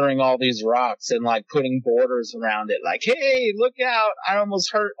gathering all these rocks and like putting borders around it. Like, hey, look out. I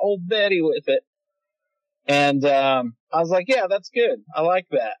almost hurt old Betty with it. And, I was like, yeah, that's good. I like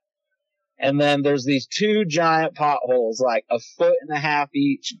that. And then there's these 2 giant potholes, like 1.5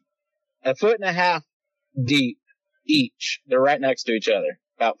 feet each, 1.5 feet deep each. They're right next to each other,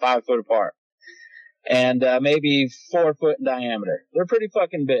 about 5 foot apart. And, maybe 4 foot in diameter. They're pretty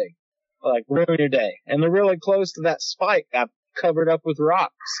fucking big. Like, ruin your day. And they're really close to that spike I've covered up with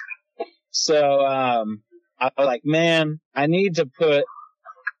rocks. So, I was like, man, I need to put,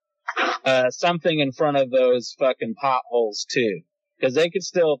 something in front of those fucking potholes too. Cause they could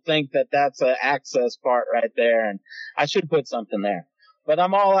still think that that's an access part right there, and I should put something there. But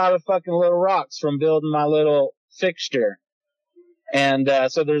I'm all out of fucking little rocks from building my little fixture. And,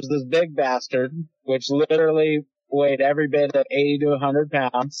 so there's this big bastard, which literally weighed every bit of 80 to 100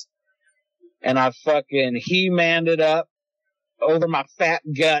 pounds. And I fucking he-manned it up over my fat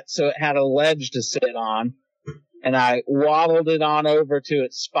gut so it had a ledge to sit on. And I waddled it on over to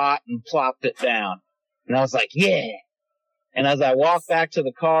its spot and plopped it down. And I was like, yeah. And as I walked back to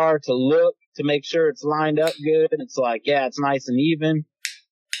the car to look, to make sure it's lined up good, it's like, yeah, it's nice and even.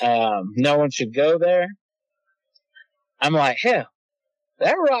 No one should go there. I'm like, hell,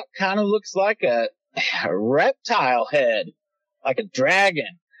 that rock kind of looks like a reptile head, like a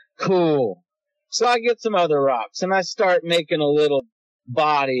dragon. Cool. So I get some other rocks and I start making a little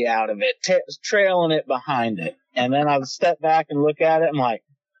body out of it, trailing it behind it. And then I step back and look at it. I'm like,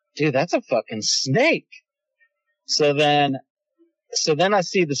 dude, that's a fucking snake. So then I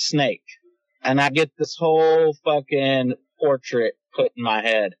see the snake and I get this whole fucking portrait put in my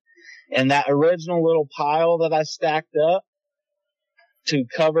head. And that original little pile that I stacked up to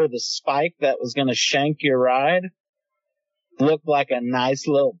cover the spike that was going to shank your ride looked like a nice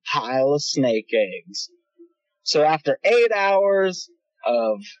little pile of snake eggs. So after 8 hours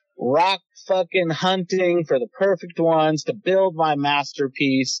of rock fucking hunting for the perfect ones to build my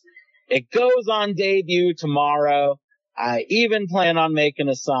masterpiece, it goes on debut tomorrow. I even plan on making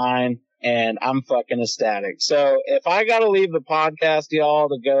a sign, and I'm fucking ecstatic. So if I gotta leave the podcast, y'all,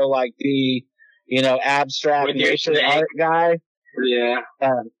 to go like the, abstract nature art guy. Yeah.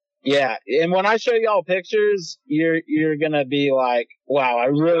 Yeah, and when I show y'all pictures, you're gonna be like, "Wow, I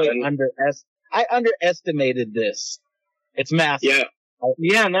really underestimated this. It's massive." Yeah,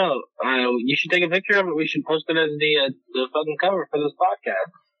 yeah, no. You should take a picture of it. We should post it as the fucking cover for this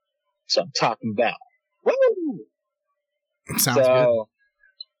podcast. So I'm talking about. Woo! Sounds good.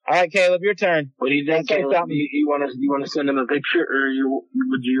 All right, Caleb, your turn. What do you think, Caleb? You want to send him a picture, or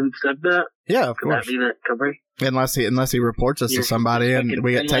would you accept that? Yeah, of course. Would that be the cover? Unless he reports us to somebody and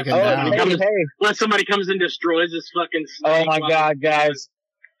we get taken down. Unless somebody comes and destroys this fucking snake. Oh my god, guys!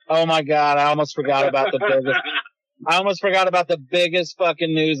 Oh my god! I almost forgot about the biggest. I almost forgot about the biggest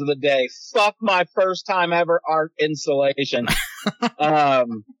fucking news of the day. Fuck my first time ever art installation.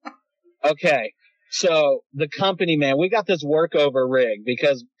 Okay. So the company, man, we got this workover rig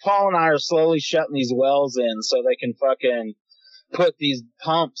because Paul and I are slowly shutting these wells in so they can fucking put these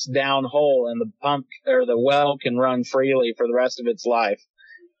pumps down hole and the pump or the well can run freely for the rest of its life.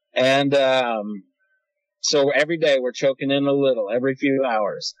 And, so every day we're choking in a little every few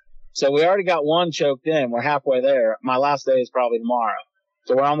hours. So we already got one choked in. We're halfway there. My last day is probably tomorrow.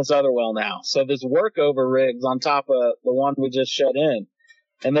 So we're on this other well now. So this workover rig's on top of the one we just shut in.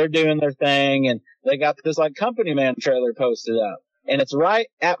 And they're doing their thing, and they got this like company man trailer posted up. And it's right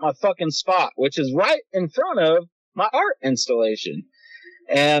at my fucking spot, which is right in front of my art installation.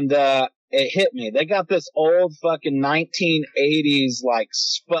 And it hit me. They got this old fucking 1980s like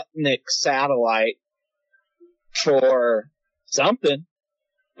Sputnik satellite for something.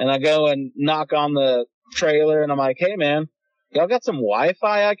 And I go and knock on the trailer, and I'm like, hey man, y'all got some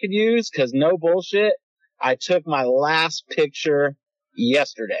Wi-Fi I could use? Cause no bullshit, I took my last picture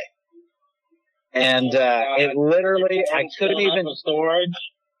yesterday. And it literally I couldn't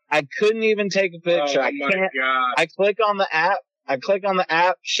even take a picture. I click on the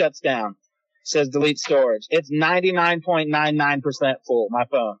app, shuts down. Says delete storage. It's 99.99% full, my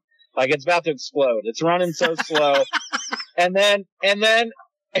phone. Like it's about to explode. It's running so slow. And then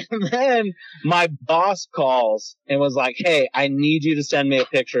my boss calls and was like, hey, I need you to send me a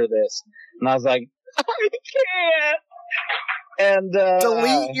picture of this. And I was like, I can't. And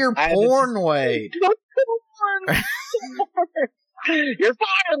delete your porn, Wade. You're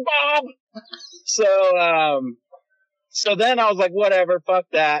fired, Bob. So So then I was like, whatever, fuck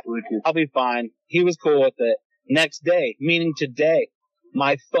that. I'll be fine. He was cool with it. Next day, meaning today,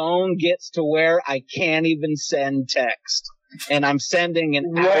 my phone gets to where I can't even send text. And I'm sending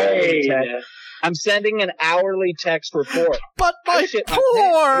an hourly text. I'm sending an hourly text report. But my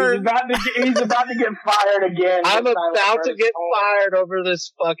porn! He's about to get fired again. I'm about to get fired over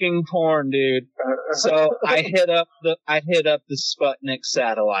this fucking porn, dude. So I hit up the Sputnik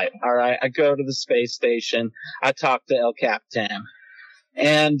satellite. All right, I go to the space station. I talk to El Capitan,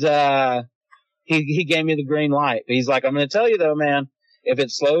 and he gave me the green light. He's like, I'm going to tell you though, man, if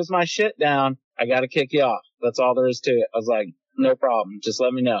it slows my shit down, I got to kick you off. That's all there is to it. I was like, no problem. Just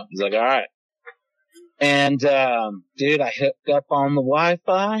let me know. He's like, all right. And, dude, I hooked up on the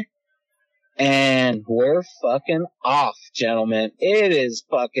Wi-Fi and we're fucking off, gentlemen. It is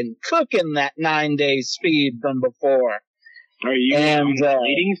fucking cooking that 9-day speed from before. Are you on the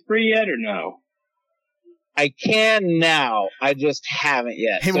bleeding spree yet or no? I can now. I just haven't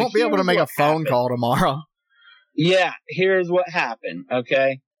yet. He won't be able to make a phone call tomorrow. Yeah, here's what happened,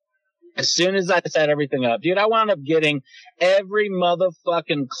 okay? As soon as I set everything up, dude, I wound up getting every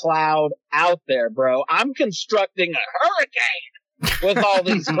motherfucking cloud out there, bro. I'm constructing a hurricane with all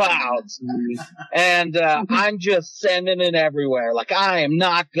these clouds. And I'm just sending it everywhere. Like, I am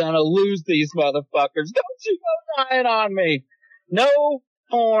not gonna lose these motherfuckers. Don't you go dying on me. No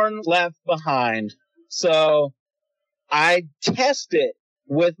porn left behind. So I test it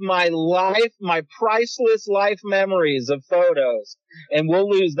with my life, my priceless life memories of photos, and we'll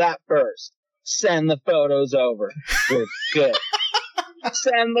lose that first. Send the photos over. We're good.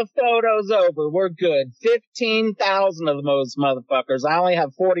 Send the photos over. We're good. 15,000 of those motherfuckers. I only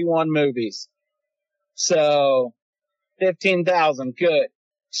have 41 movies. So, 15,000. Good. As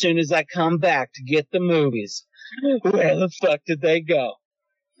soon as I come back to get the movies, where the fuck did they go?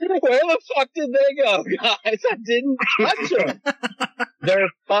 Where the fuck did they go, guys? I didn't touch them.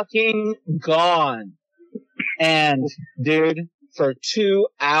 They're fucking gone. And, dude, for 2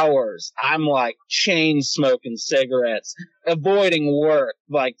 hours, I'm like chain smoking cigarettes, avoiding work,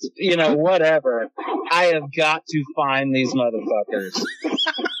 like, you know, whatever. I have got to find these motherfuckers.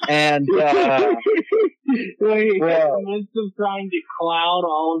 And, wait, amidst of trying to cloud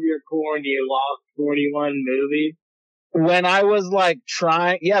all of your porn, you lost 41 movies? When I was like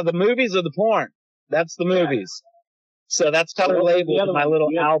the movies are the porn. That's the movies. So that's color labeled in my little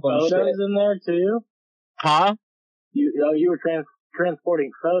album. Photos shit. In there too? Huh? You were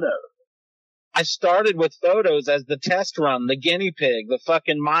transporting photos. I started with photos as the test run, the guinea pig, the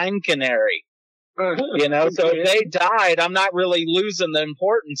fucking mine canary. You know, so if they died, I'm not really losing the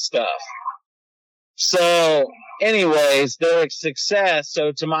important stuff. So, anyways, they're a success.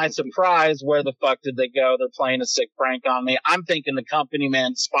 So, to my surprise, where the fuck did they go? They're playing a sick prank on me. I'm thinking the company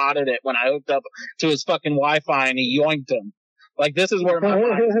man spotted it when I hooked up to his fucking Wi-Fi and he yoinked him. Like, this is where my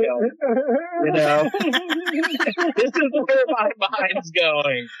mind's going. You know? This is where my mind's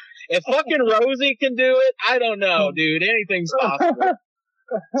going. If fucking Rosie can do it, I don't know, dude. Anything's possible.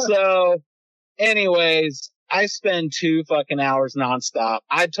 So, anyways, I spend 2 fucking hours nonstop.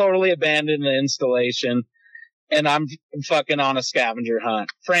 I totally abandoned the installation and I'm fucking on a scavenger hunt,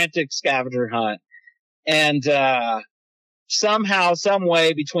 frantic scavenger hunt. And, somehow, some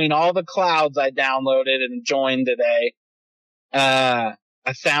way between all the clouds I downloaded and joined today, I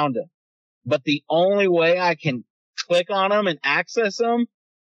found them. But the only way I can click on them and access them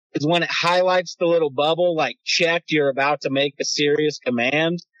is when it highlights the little bubble, like checked, you're about to make a serious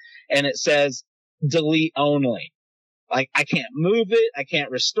command, and it says delete only. Like, I can't move it, I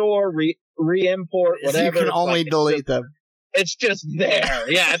can't restore, re-import, whatever. You can only delete them. It's just there.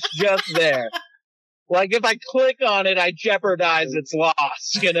 Yeah, it's just there. Like, if I click on it, I jeopardize its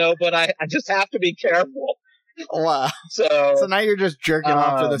loss, you know, but I just have to be careful. Wow. So now you're just jerking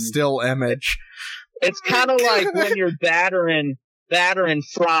off to the still image. It's kind of like when you're battering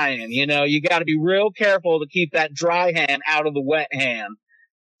frying, you know, you got to be real careful to keep that dry hand out of the wet hand.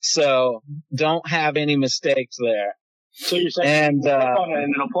 So don't have any mistakes there. So you're saying you click on it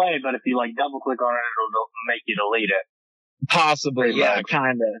and it'll play, but if you like double click on it, it'll make you delete it. Possibly, pretty yeah, much.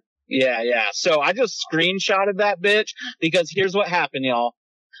 kind of. Yeah. So I just screenshotted that bitch because here's what happened, y'all.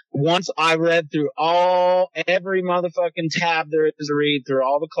 Once I read through every motherfucking tab there is to read through,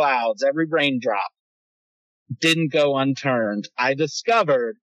 all the clouds, every raindrop, didn't go unturned. I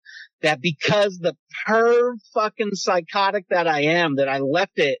discovered that because the perv fucking psychotic that I am, that I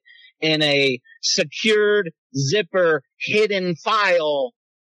left it in a secured zipper hidden file,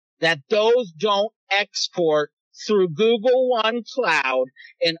 that those don't export through Google One Cloud,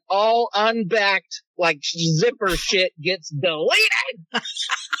 and all unbacked like zipper shit gets deleted.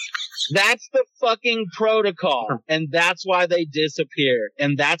 That's the fucking protocol. And that's why they disappeared.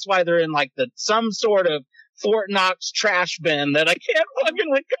 And that's why they're in like some sort of Fort Knox trash bin that I can't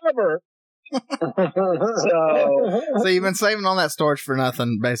fucking recover. So you've been saving all that storage for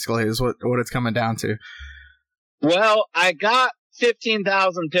nothing, basically, is what it's coming down to. Well, I got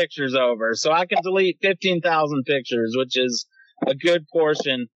 15,000 pictures over, so I can delete 15,000 pictures, which is a good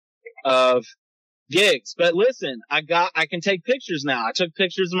portion of gigs. But listen, I can take pictures now. I took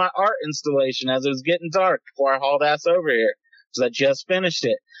pictures of my art installation as it was getting dark before I hauled ass over here, because I just finished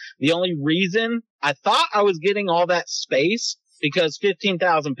it. The only reason I thought I was getting all that space because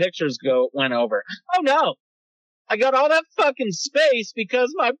 15,000 pictures went over. Oh no. I got all that fucking space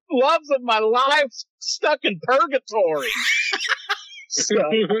because my loves of my life stuck in purgatory. So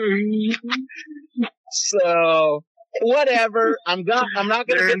whatever. I'm not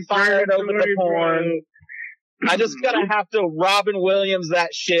gonna get fired over the porn. I just gotta have to Robin Williams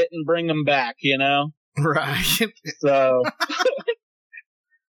that shit and bring them back, you know? Right. So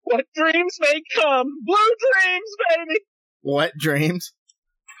what dreams may come. Blue dreams, baby. What dreams?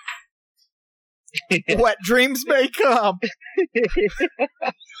 What dreams may come.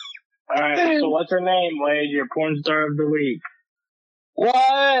 Alright, so what's her name, Wade? Your porn star of the week.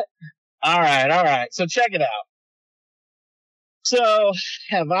 What? Alright. So check it out. So,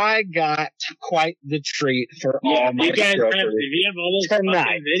 have I got quite the treat for all my you guys, strokers if you have all those tonight?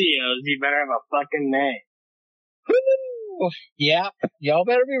 fucking videos, you better have a fucking name. Woo! Yeah, y'all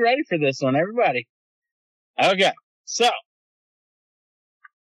better be ready for this one, everybody. Okay, so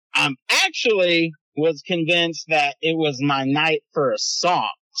I'm actually was convinced that it was my night for a song,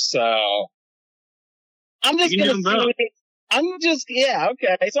 so I'm just gonna see.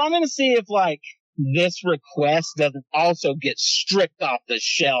 So I'm gonna see if like this request doesn't also get stripped off the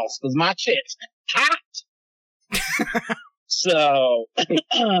shelves because my shit's hot. So,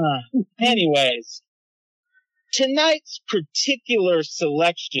 anyways, tonight's particular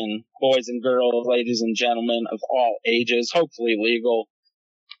selection, boys and girls, ladies and gentlemen of all ages, hopefully legal.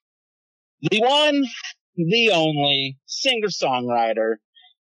 The one, the only singer-songwriter,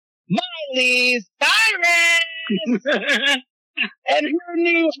 Miley Cyrus! And her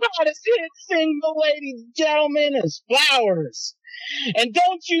new hottest hit single, ladies and gentlemen, is Flowers. And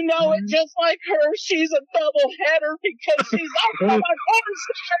don't you know it, just like her, she's a double header because she's also my porn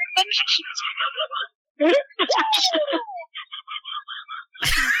star.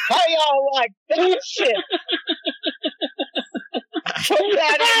 How y'all like that shit? Put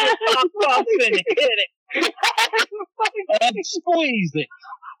that in your top box and hit it. And squeeze it.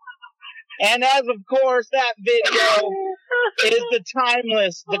 And as of course, that video is the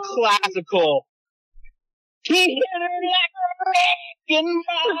timeless, the classical. He hit her like a wrecking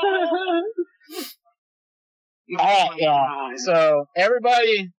ball. Alright, y'all. So,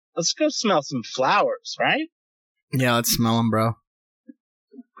 everybody, let's go smell some flowers, right? Yeah, let's smell them, bro.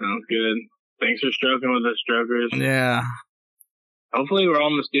 Sounds good. Thanks for stroking with us, strokers. Yeah. Hopefully we're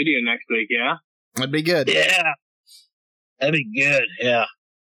all in the studio next week, yeah? That'd be good. Yeah. That'd be good, yeah.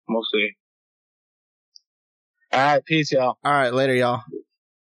 We'll see. Alright, peace, y'all. Alright, later, y'all.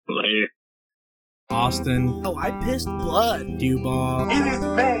 Later. Austin. Oh, I pissed blood. Dew ball. In his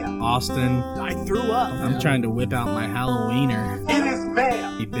van. Austin. I threw up. I'm trying to whip out my Halloweener. In his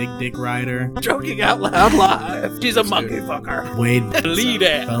van. The big dick rider. Joking out loud live. She's a monkey fucker. Wade. Lead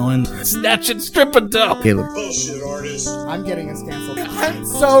it. Felon. Snatching stripper dough. Caleb. Bullshit artist. I'm getting us canceled. I'm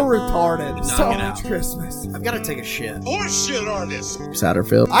so retarded. So it much out. Christmas. I've got to take a shit. Bullshit artist.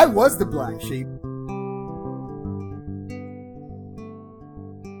 Satterfield. I was the black sheep.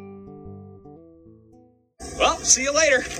 Well, see you later.